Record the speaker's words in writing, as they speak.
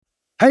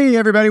Hey,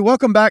 everybody.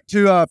 Welcome back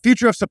to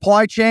Future of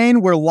Supply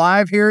Chain. We're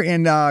live here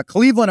in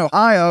Cleveland,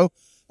 Ohio.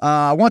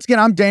 Once again,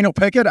 I'm Daniel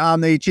Pickett. I'm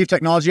the Chief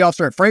Technology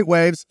Officer at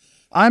FreightWaves.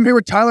 I'm here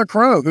with Tyler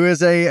Crow, who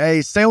is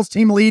a sales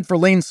team lead for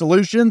Lean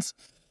Solutions.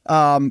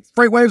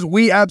 FreightWaves,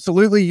 we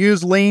absolutely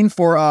use Lean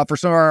for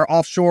some of our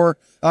offshore,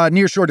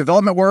 nearshore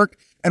development work.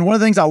 And one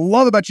of the things I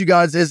love about you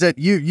guys is that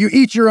you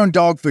eat your own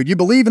dog food. You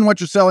believe in what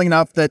you're selling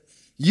enough that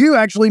you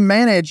actually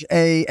manage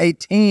a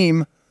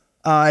team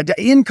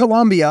in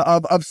Colombia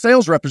of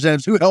sales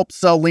representatives who help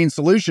sell Lean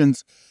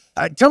Solutions.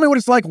 Tell me what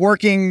it's like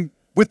working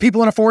with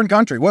people in a foreign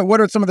country.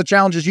 What are some of the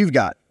challenges you've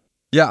got?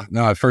 Yeah,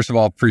 no, first of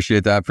all,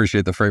 appreciate that.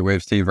 Appreciate the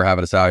FreightWaves team for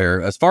having us out here.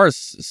 As far as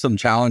some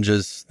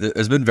challenges,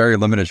 there's been very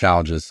limited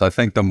challenges. So I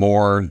think the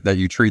more that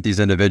you treat these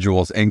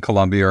individuals in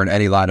Colombia or in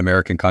any Latin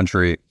American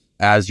country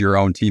as your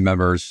own team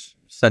members,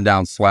 send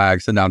down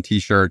swag, send down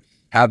t-shirt,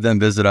 have them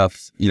visit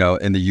us,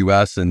 in the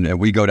US, and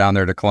we go down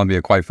there to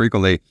Colombia quite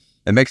frequently.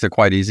 It makes it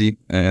quite easy,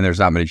 and there's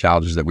not many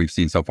challenges that we've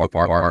seen so far.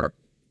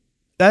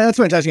 That's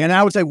fantastic. And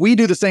I would say we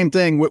do the same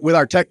thing with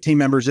our tech team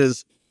members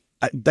is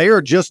they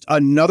are just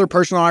another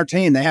person on our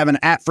team. They have an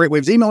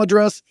 @FreightWaves email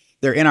address.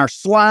 They're in our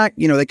Slack.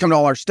 They come to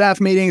all our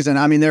staff meetings, and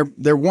I mean, they're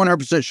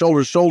 100% shoulder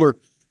to shoulder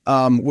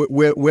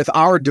with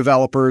our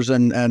developers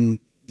and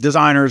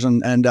designers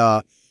and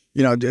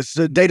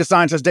just data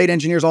scientists, data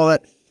engineers, all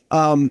that.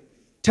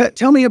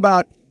 Tell me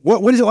about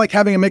what is it like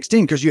having a mixed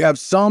team? Because you have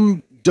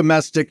some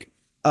domestic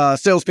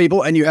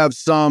salespeople, and you have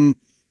some,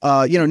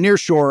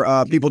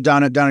 nearshore people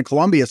down in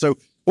Colombia. So,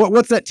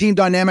 what's that team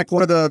dynamic?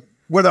 What are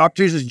the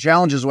opportunities and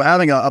challenges with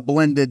having a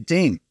blended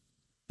team?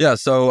 Yeah,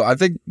 so I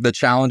think the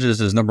challenges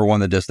is number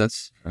one, the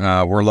distance.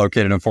 We're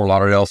located in Fort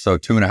Lauderdale, so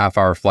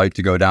 2.5-hour flight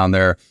to go down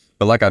there.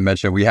 But like I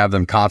mentioned, we have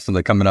them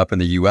constantly coming up in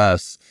the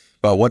U.S.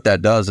 But what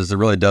that does is it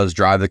really does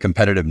drive the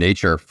competitive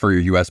nature for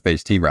your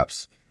U.S.-based team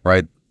reps,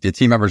 right? The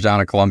team members down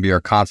in Colombia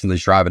are constantly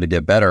striving to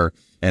get better.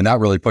 And that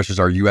really pushes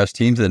our U.S.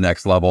 team to the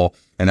next level.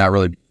 And that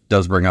really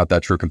does bring out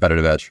that true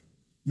competitive edge.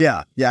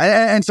 Yeah.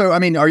 And so, I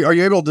mean, are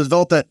you able to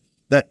develop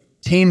that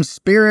team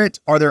spirit?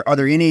 Are there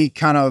any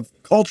kind of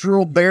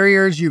cultural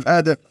barriers you've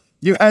had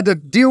to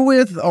deal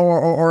with?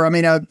 Or I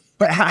mean,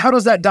 but how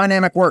does that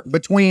dynamic work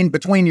between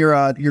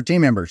your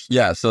team members?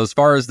 Yeah. So as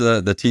far as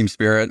the team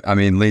spirit, I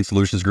mean, Lean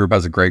Solutions Group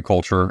has a great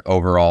culture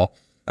overall.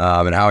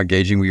 And how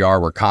engaging we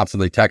are. We're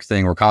constantly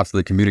texting. We're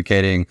constantly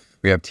communicating.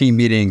 We have team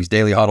meetings,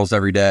 daily huddles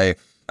every day.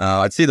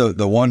 I'd say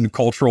the one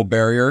cultural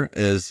barrier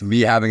is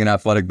me having an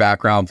athletic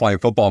background, playing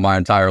football my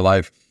entire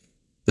life,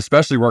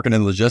 especially working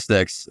in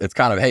logistics. It's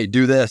kind of, hey,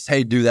 do this,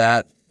 hey, do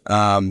that.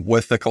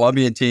 With the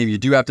Colombian team, you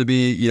do have to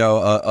be,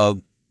 a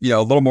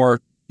little more,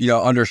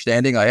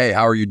 understanding. Like, hey,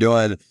 how are you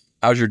doing?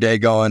 How's your day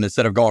going?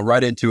 Instead of going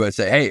right into it,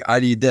 say, hey,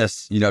 I need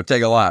this.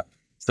 Take a lap.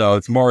 So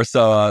it's more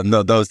so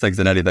those things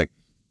than anything.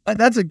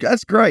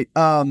 That's great.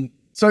 So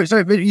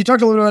you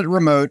talked a little bit about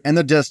remote and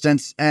the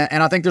distance,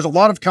 and I think there's a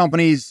lot of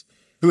companies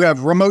who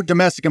have remote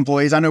domestic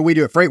employees. I know we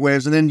do at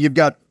FreightWaves, and then you've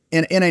got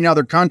in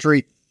another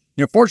country,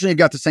 fortunately you've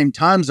got the same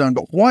time zone,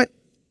 but what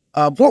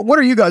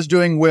are you guys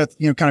doing with,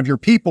 kind of your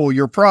people,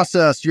 your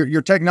process,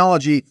 your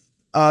technology,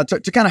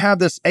 to kind of have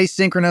this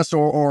asynchronous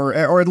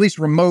or at least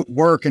remote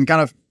work and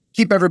kind of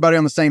keep everybody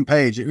on the same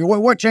page?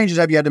 What changes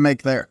have you had to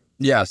make there?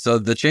 Yeah, so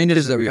the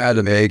changes that we had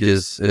to make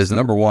is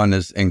number one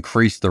is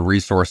increase the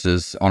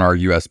resources on our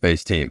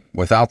US-based team.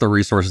 Without the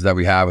resources that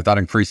we have, without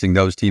increasing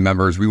those team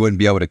members, we wouldn't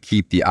be able to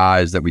keep the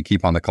eyes that we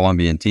keep on the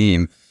Colombian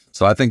team.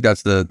 So I think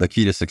that's the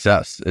key to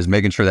success, is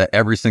making sure that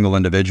every single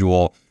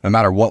individual, no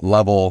matter what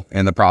level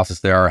in the process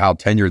they are, how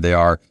tenured they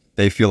are,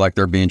 they feel like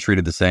they're being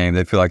treated the same.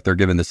 They feel like they're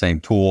given the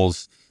same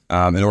tools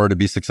in order to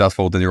be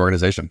successful within the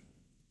organization.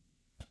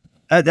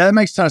 That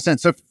makes a ton of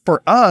sense. So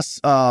for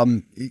us, a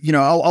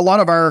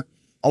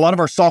lot of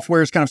our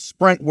software is kind of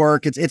sprint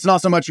work. It's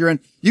not so much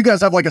you guys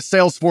have like a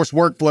Salesforce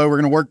workflow. We're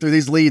going to work through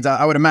these leads,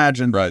 I would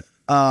imagine. Right.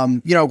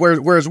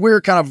 Whereas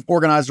we're kind of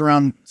organized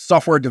around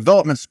software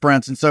development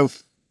sprints. And so,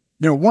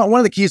 one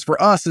of the keys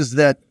for us is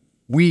that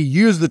we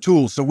use the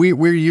tools. So we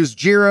use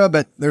Jira,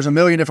 but there's a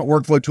million different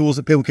workflow tools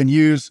that people can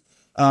use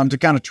to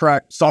kind of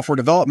track software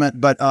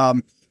development. But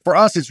for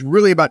us, it's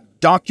really about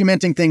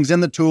documenting things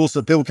in the tool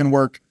so that people can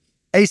work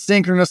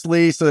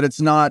asynchronously, so that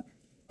it's not,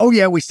 oh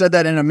yeah, we said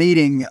that in a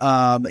meeting.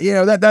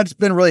 That's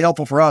been really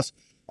helpful for us.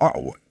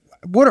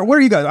 What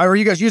are you guys? Are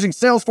you guys using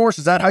Salesforce?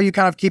 Is that how you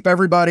kind of keep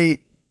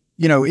everybody,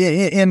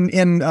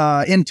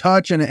 in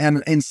touch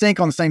and in sync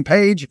on the same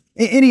page?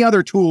 Any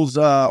other tools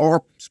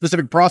or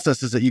specific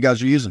processes that you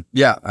guys are using?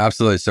 Yeah,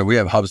 absolutely. So we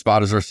have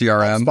HubSpot as our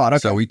CRM. HubSpot, okay.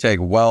 So we take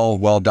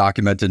well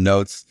documented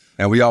notes,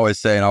 and we always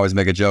say and always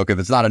make a joke: if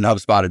it's not in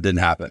HubSpot, it didn't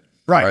happen.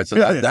 Right. So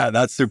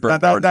that's super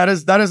important. That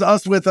is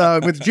us with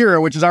Jira,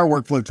 which is our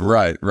workflow tool.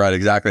 Right,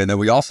 exactly. And then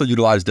we also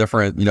utilize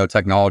different,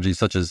 technologies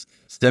such as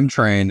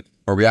StimTrain,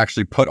 where we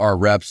actually put our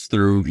reps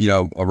through,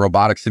 a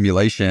robotic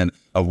simulation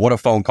of what a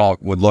phone call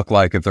would look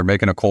like if they're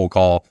making a cold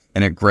call,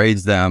 and it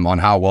grades them on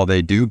how well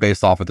they do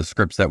based off of the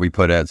scripts that we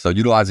put in. So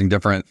utilizing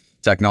different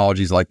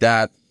technologies like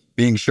that,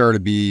 being sure to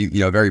be,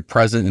 very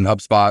present in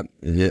HubSpot,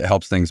 it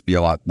helps things be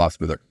a lot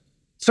smoother.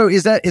 So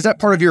is that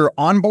part of your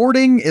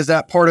onboarding? Is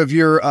that part of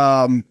your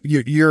kind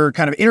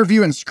of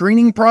interview and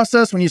screening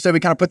process when you say we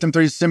kind of put them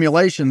through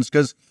simulations?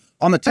 Because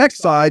on the tech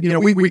side,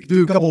 we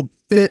do a couple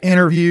fit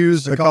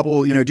interviews, a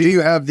couple, do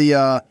you have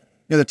the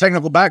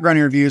technical background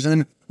interviews?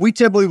 And then we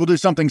typically will do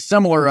something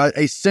similar,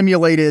 a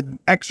simulated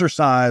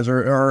exercise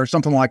or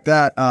something like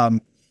that.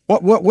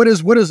 What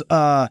does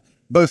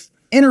both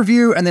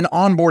interview and then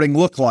onboarding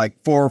look like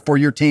for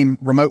your team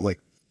remotely?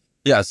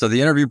 Yeah, so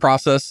the interview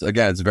process,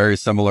 again, it's very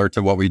similar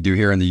to what we do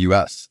here in the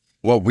U.S.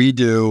 What we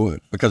do,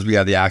 because we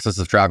have the access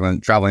of traveling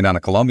down to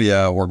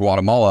Colombia or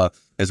Guatemala,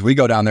 is we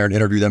go down there and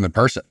interview them in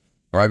person.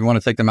 Right? We want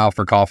to take them out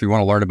for coffee. We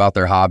want to learn about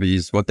their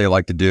hobbies, what they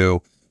like to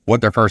do,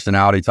 what their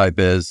personality type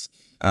is.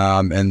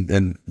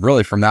 And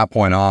really from that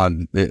point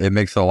on, it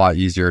makes it a lot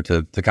easier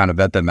to kind of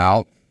vet them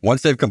out.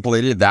 Once they've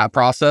completed that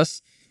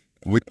process,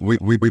 we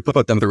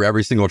put them through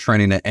every single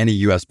training that any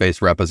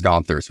US-based rep has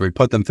gone through. So we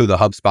put them through the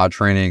HubSpot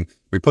training.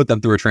 We put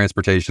them through a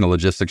transportation and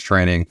logistics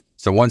training.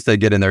 So once they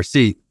get in their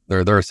seat,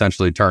 they're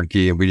essentially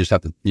turnkey, and we just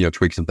have to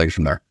tweak some things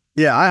from there.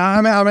 Yeah,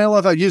 I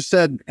love how you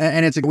said,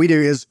 and it's what we do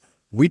is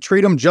we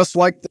treat them just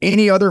like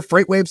any other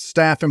FreightWaves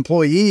staff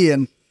employee.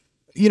 And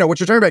what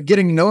you're talking about,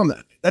 getting to know them,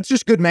 that's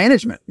just good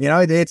management.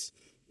 It's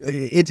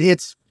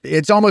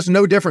almost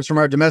no difference from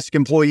our domestic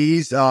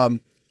employees.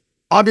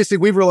 Obviously,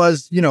 we've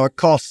realized, a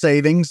cost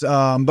savings,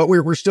 but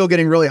we're still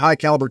getting really high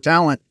caliber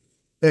talent.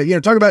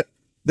 Talk about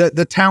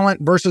the talent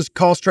versus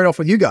cost trade-off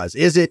with you guys.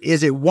 Is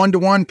it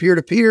one-to-one,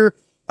 peer-to-peer?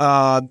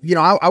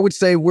 I would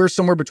say we're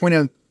somewhere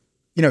between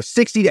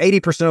 60 to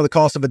 80% of the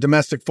cost of a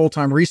domestic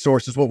full-time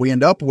resource is what we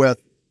end up with.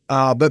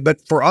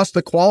 But for us,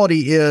 the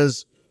quality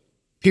is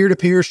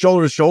peer-to-peer,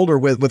 shoulder-to-shoulder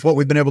with what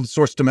we've been able to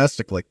source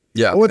domestically.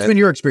 Yeah. What's been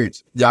your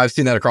experience? Yeah, I've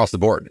seen that across the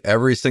board.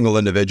 Every single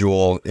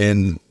individual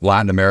in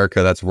Latin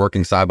America that's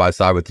working side by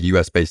side with the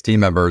US-based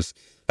team members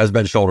has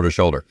been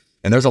shoulder-to-shoulder.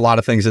 And there's a lot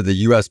of things that the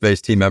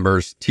US-based team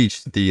members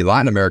teach the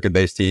Latin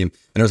American-based team.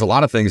 And there's a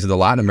lot of things that the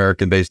Latin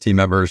American-based team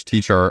members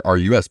teach our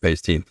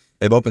US-based team.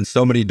 They've opened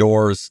so many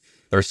doors.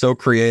 They're so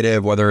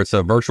creative, whether it's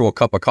a virtual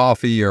cup of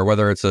coffee or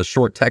whether it's a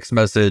short text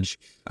message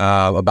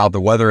about the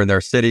weather in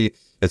their city.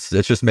 It's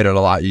just made it a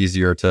lot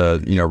easier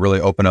to, really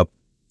open up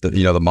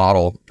the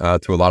model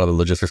to a lot of the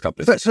logistics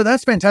companies. So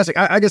that's fantastic.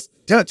 I guess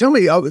tell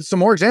me some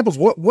more examples.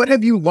 What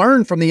have you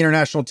learned from the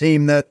international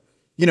team that,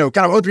 kind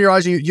of open your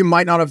eyes you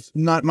might not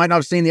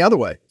have seen the other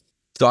way?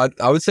 So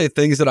I would say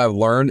things that I've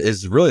learned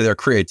is really their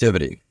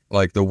creativity.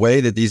 Like the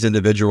way that these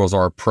individuals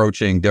are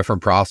approaching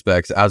different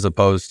prospects as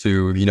opposed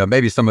to,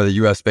 maybe some of the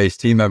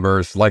US-based team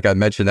members. Like I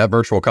mentioned, that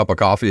virtual cup of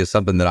coffee is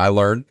something that I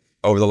learned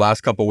over the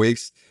last couple of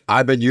weeks.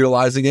 I've been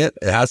utilizing it.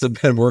 It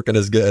hasn't been working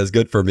as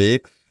good for me.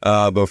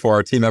 But for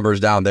our team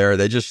members down there,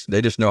 they just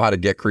know how to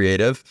get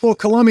creative. Well,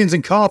 Colombians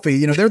and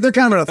coffee, they're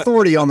kind of an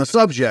authority on the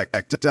subject.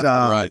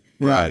 Right,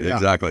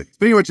 exactly.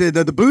 Speaking of which,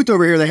 the booth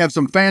over here, they have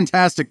some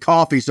fantastic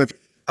coffee. So if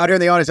out here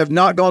in the audience have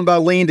not gone by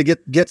Lean to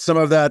get some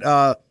of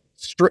that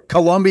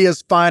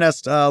Colombia's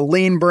finest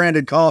Lean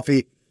branded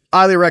coffee,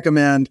 highly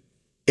recommend.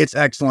 It's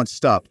excellent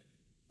stuff.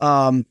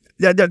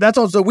 That's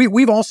also,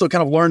 we've also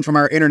kind of learned from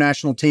our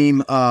international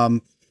team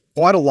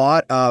quite a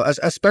lot,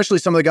 especially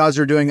some of the guys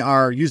who are doing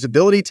our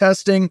usability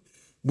testing.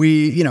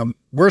 We're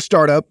a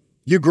startup,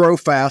 you grow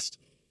fast,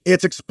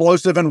 it's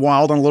explosive and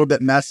wild and a little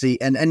bit messy.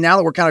 And now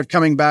that we're kind of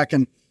coming back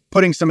and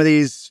putting some of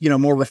these,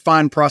 more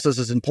refined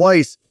processes in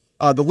place,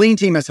 the Lean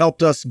team has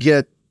helped us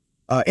get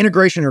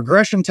integration and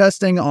regression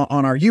testing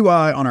on our UI,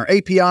 on our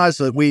APIs,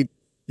 so that we,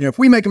 if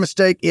we make a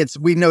mistake,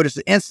 we notice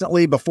it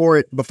instantly before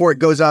it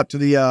goes out to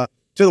the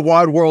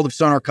wide world of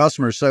Sonar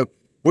customers. So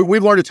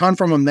we've learned a ton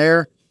from them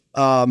there.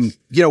 I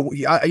know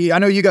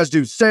you guys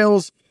do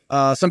sales.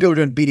 Some people are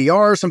doing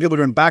BDR. Some people are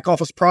doing back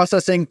office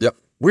processing. Yep.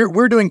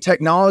 We're doing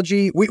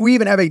technology. We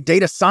even have a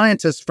data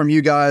scientist from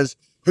you guys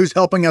who's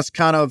helping us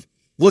kind of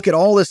look at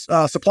all this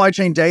supply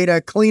chain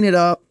data, clean it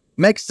up,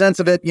 make sense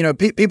of it.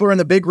 People are in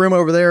the big room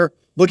over there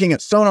looking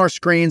at Sonar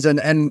screens,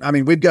 and I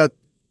mean, we've got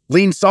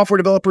Lean software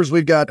developers,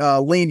 we've got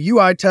Lean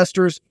UI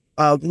testers,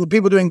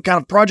 people doing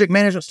kind of project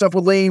management stuff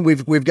with Lean.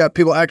 We've got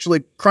people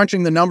actually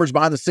crunching the numbers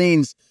behind the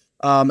scenes.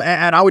 And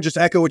I would just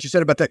echo what you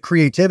said about that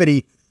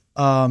creativity.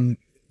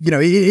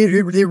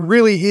 It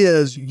really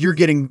is. You're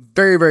getting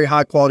very, very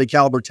high quality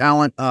caliber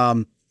talent.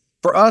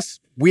 For us,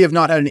 we have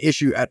not had an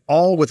issue at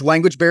all with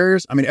language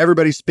barriers. I mean,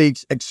 everybody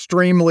speaks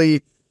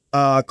extremely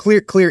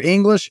clear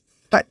English.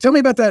 Tell me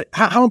about that.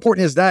 How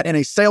important is that in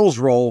a sales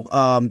role?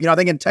 I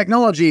think in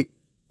technology,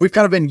 we've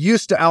kind of been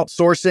used to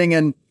outsourcing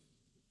and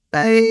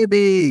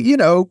maybe,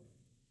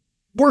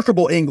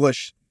 workable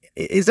English.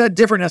 Is that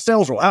different in a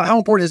sales role? How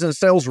important is it in a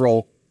sales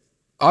role?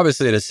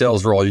 Obviously, in a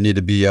sales role, you need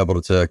to be able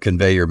to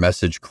convey your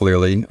message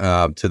clearly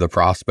to the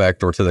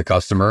prospect or to the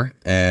customer.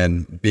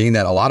 And being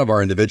that a lot of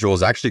our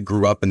individuals actually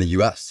grew up in the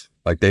U.S.,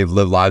 like they've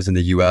lived lives in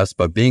the U.S.,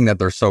 but being that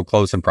they're so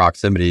close in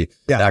proximity,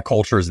 that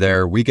culture is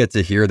there. We get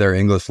to hear their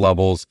English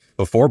levels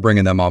before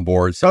bringing them on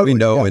board. So we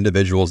know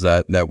individuals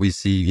that we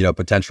see,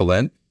 potential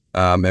in,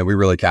 and we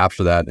really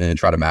capture that and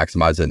try to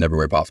maximize it in every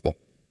way possible.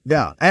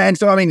 Yeah. And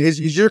so, I mean, is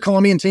your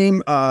Colombian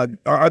team,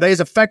 are they as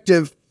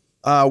effective,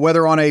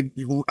 whether on a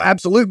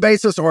absolute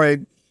basis or a,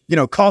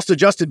 cost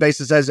adjusted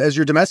basis as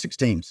your domestics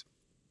teams?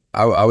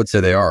 I would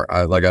say they are.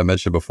 Like I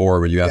mentioned before,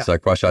 when you asked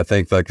that question, I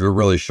think like they're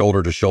really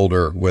shoulder to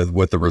shoulder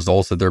with the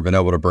results that they've been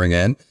able to bring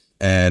in,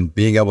 and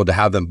being able to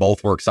have them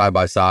both work side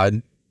by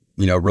side,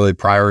 really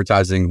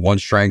prioritizing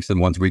one's strengths and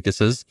one's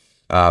weaknesses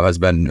has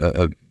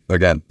been,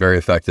 again, very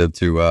effective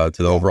to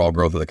the overall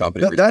growth of the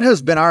company. That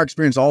has been our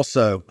experience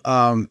also.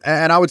 And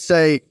I would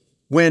say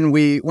when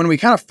we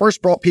kind of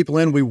first brought people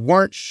in, we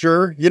weren't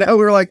sure, we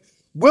were like,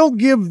 we'll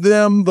give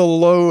them the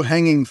low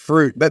hanging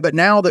fruit. But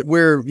now that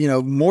we're,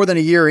 more than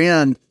a year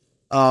in,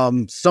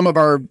 some of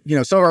our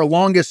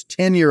longest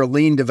tenure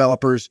lean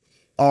developers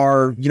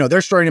are,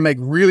 they're starting to make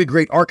really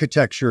great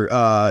architecture,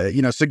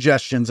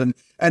 suggestions, and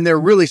they're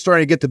really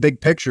starting to get the big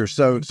picture.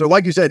 So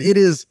like you said,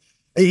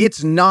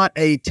 it's not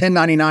a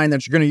 1099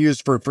 that you're going to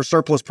use for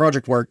surplus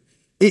project work.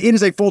 It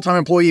is a full-time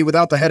employee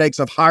without the headaches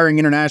of hiring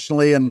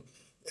internationally and,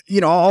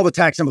 all the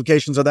tax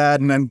implications of that,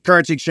 and then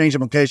currency exchange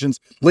implications.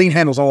 Lean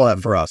handles all of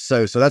that for us.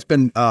 So that's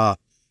been,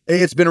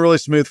 it's been really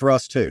smooth for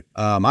us too.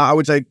 I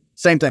would say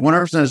same thing,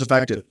 100% is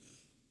effective.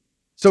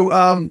 So,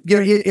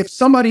 if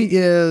somebody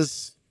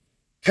is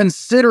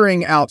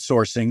considering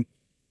outsourcing,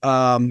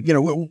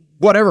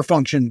 whatever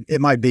function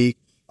it might be,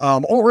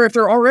 or if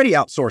they're already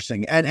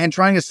outsourcing and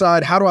trying to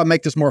decide, how do I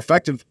make this more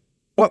effective?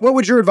 What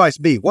would your advice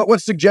be?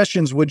 What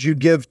suggestions would you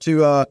give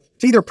to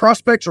either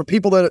prospects or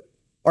people that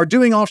are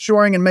doing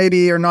offshoring and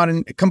maybe are not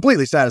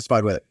completely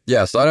satisfied with it?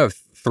 Yeah, so I have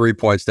 3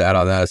 points to add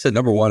on that. I said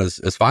number one is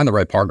find the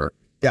right partner.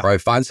 Yeah.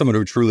 Right, find someone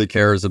who truly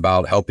cares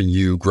about helping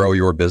you grow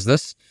your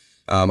business.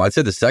 I'd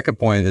say the second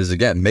point is,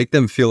 again, make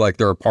them feel like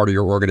they're a part of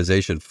your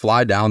organization.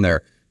 Fly down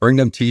there, bring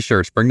them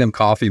t-shirts, bring them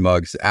coffee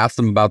mugs, ask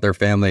them about their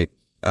family.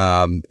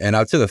 And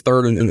I'd say the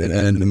third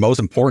and the most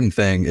important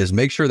thing is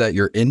make sure that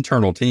your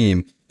internal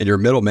team and your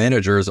middle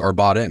managers are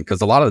bought in, because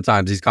a lot of the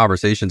times these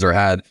conversations are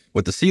had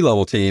with the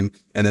C-level team,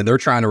 and then they're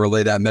trying to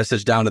relay that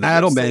message down to the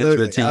middle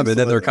management team, and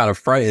then they're kind of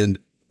frightened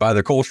by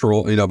the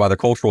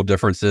cultural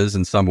differences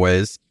in some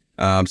ways.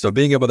 So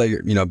being able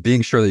to,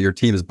 being sure that your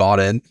team is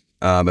bought in,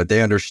 but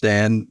they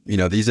understand,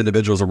 these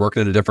individuals are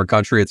working in a different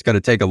country. It's going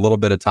to take a little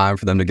bit of time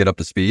for them to get up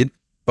to speed.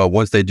 But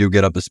once they do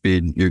get up to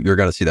speed, you're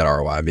going to see that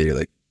ROI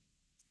immediately.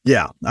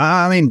 Yeah.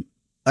 I mean,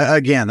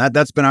 again,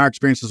 that's been our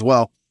experience as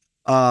well.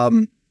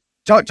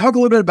 Talk a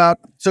little bit about,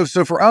 so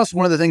for us,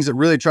 one of the things that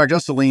really attracted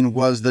us to Lean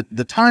was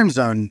the time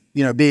zone,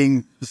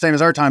 being the same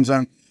as our time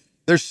zone.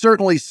 There's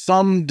certainly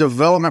some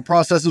development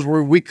processes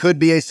where we could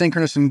be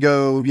asynchronous and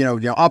go,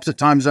 opposite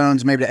time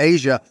zones, maybe to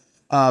Asia.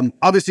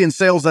 Obviously in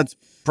sales, that's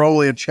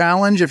probably a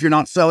challenge if you're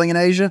not selling in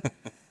Asia.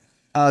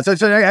 So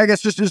I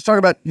guess just talk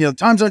about,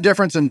 time zone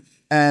difference and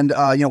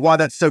why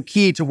that's so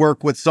key to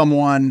work with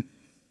someone,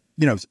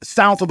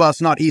 south of us,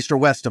 not east or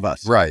west of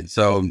us. Right.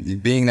 So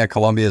being that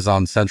Colombia is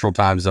on central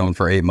time zone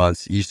for 8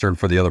 months, Eastern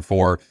for the other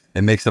 4,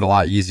 it makes it a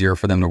lot easier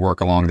for them to work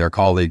along their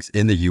colleagues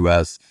in the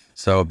U.S.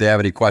 So if they have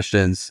any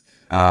questions,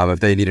 if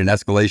they need an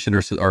escalation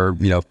or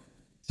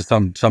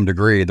to some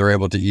degree, they're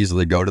able to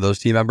easily go to those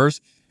team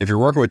members. If you're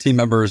working with team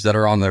members that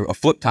are on a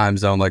flip time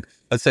zone, like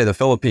let's say the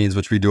Philippines,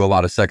 which we do a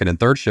lot of second and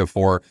third shift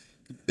for,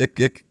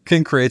 it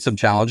can create some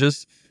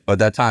challenges, but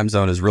that time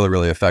zone is really,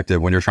 really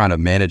effective when you're trying to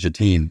manage a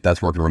team that's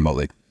working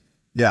remotely.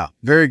 Yeah,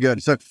 very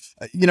good. So,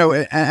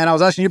 and I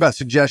was asking you about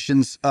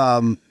suggestions.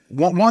 One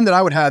that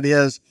I would have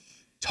is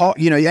talk,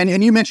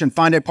 and you mentioned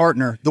find a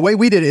partner. The way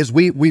we did it is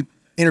we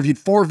interviewed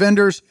 4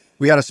 vendors.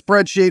 We had a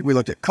spreadsheet. We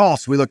looked at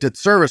costs. We looked at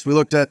service. We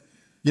looked at,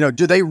 do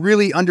they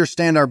really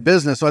understand our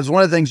business? So it's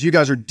one of the things, you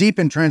guys are deep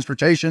in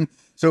transportation.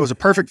 So it was a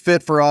perfect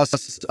fit for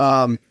us.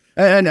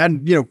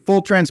 And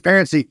full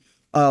transparency,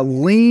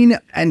 Lean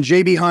and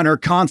JB Hunt are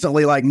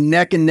constantly like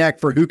neck and neck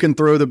for who can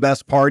throw the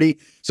best party.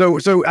 So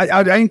I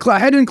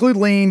had to include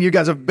Lean. You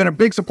guys have been a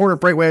big supporter of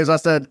FreightWaves. I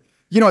said,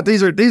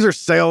 these are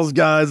sales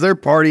guys. They're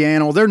party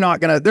animals. They're not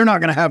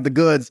gonna have the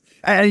goods.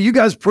 And you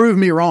guys proved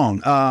me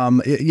wrong.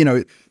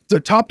 So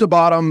top to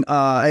bottom,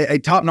 a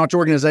top-notch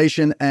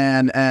organization,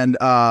 and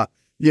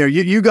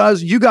you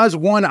guys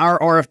won our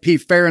RFP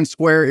fair and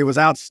square. It was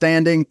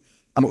outstanding.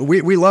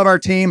 We love our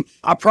team.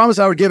 I promised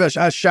I would give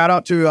a shout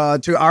out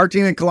to our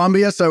team in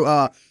Colombia.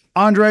 So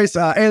Andres,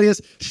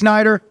 alias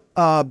Schneider,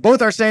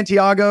 both are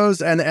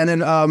Santiago's, and then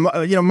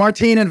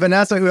Martin and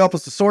Vanessa, who help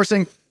us with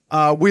sourcing.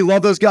 We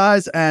love those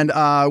guys, and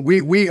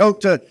we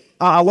hope to.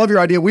 I love your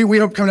idea. We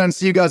hope to come down and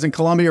see you guys in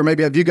Colombia, or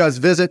maybe have you guys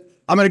visit.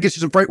 I'm going to get you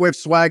some FreightWaves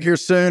swag here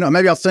soon.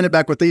 Maybe I'll send it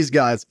back with these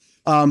guys.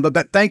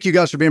 But thank you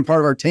guys for being part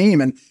of our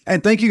team,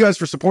 and thank you guys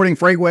for supporting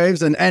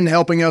FreightWaves and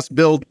helping us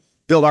build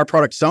our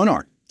product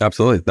Sonar.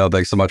 Absolutely. No,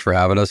 thanks so much for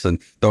having us,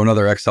 and throw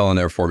another XL in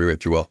there for me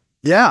if you will.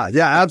 Yeah,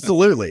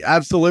 absolutely.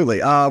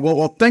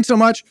 Well, thanks so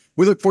much.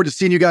 We look forward to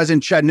seeing you guys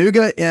in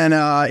Chattanooga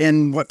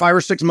in 5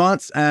 or 6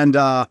 months. And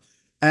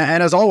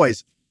as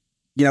always,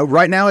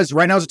 right now is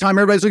the time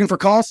everybody's looking for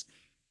costs.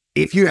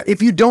 If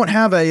you don't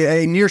have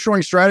a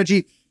nearshoring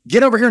strategy,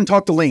 get over here and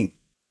talk to Lean.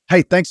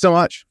 Hey, thanks so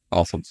much.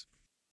 Awesome.